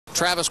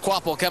Travis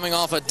Quapple, coming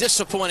off a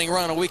disappointing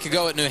run a week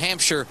ago at New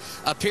Hampshire,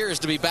 appears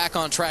to be back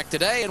on track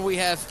today, and we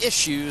have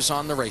issues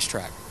on the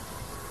racetrack.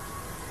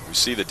 We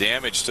see the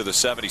damage to the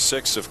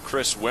 76 of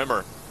Chris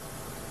Wimmer.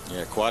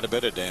 Yeah, quite a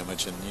bit of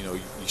damage, and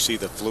you see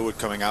the fluid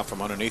coming out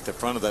from underneath the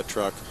front of that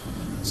truck.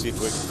 See if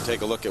we can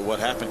take a look at what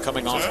happened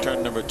coming off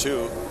turn number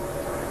 2.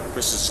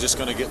 Chris is just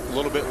going to get a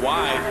little bit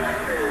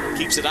wide,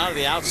 keeps it out of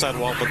the outside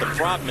wall, but the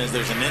problem is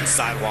there's an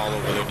inside wall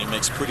over there, and he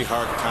makes pretty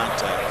hard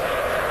contact.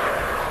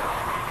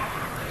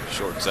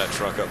 Shortens that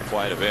truck up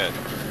quite a bit.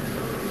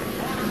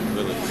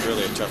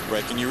 Really a tough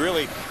break, and you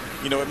really,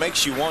 it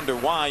makes you wonder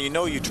why. You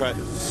want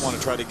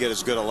to try to get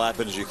as good a lap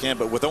in as you can,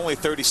 but with only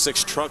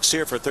 36 trucks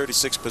here for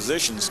 36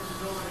 positions,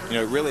 it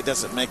really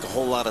doesn't make a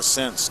whole lot of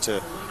sense to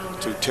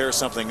tear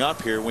something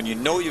up here when you're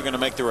going to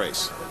make the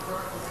race.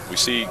 We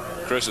see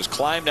Chris has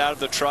climbed out of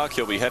the truck.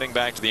 He'll be heading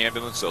back to the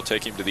ambulance. They'll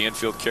take him to the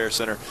infield care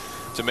center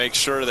to make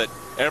sure that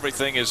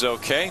everything is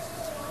okay.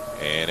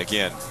 And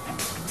again,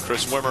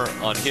 Chris Wimmer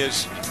on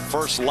his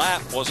first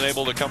lap wasn't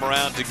able to come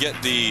around to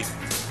get the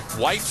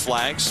white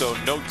flag, so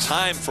no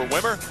time for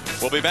Wimmer.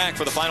 We'll be back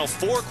for the final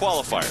 4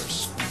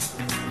 qualifiers.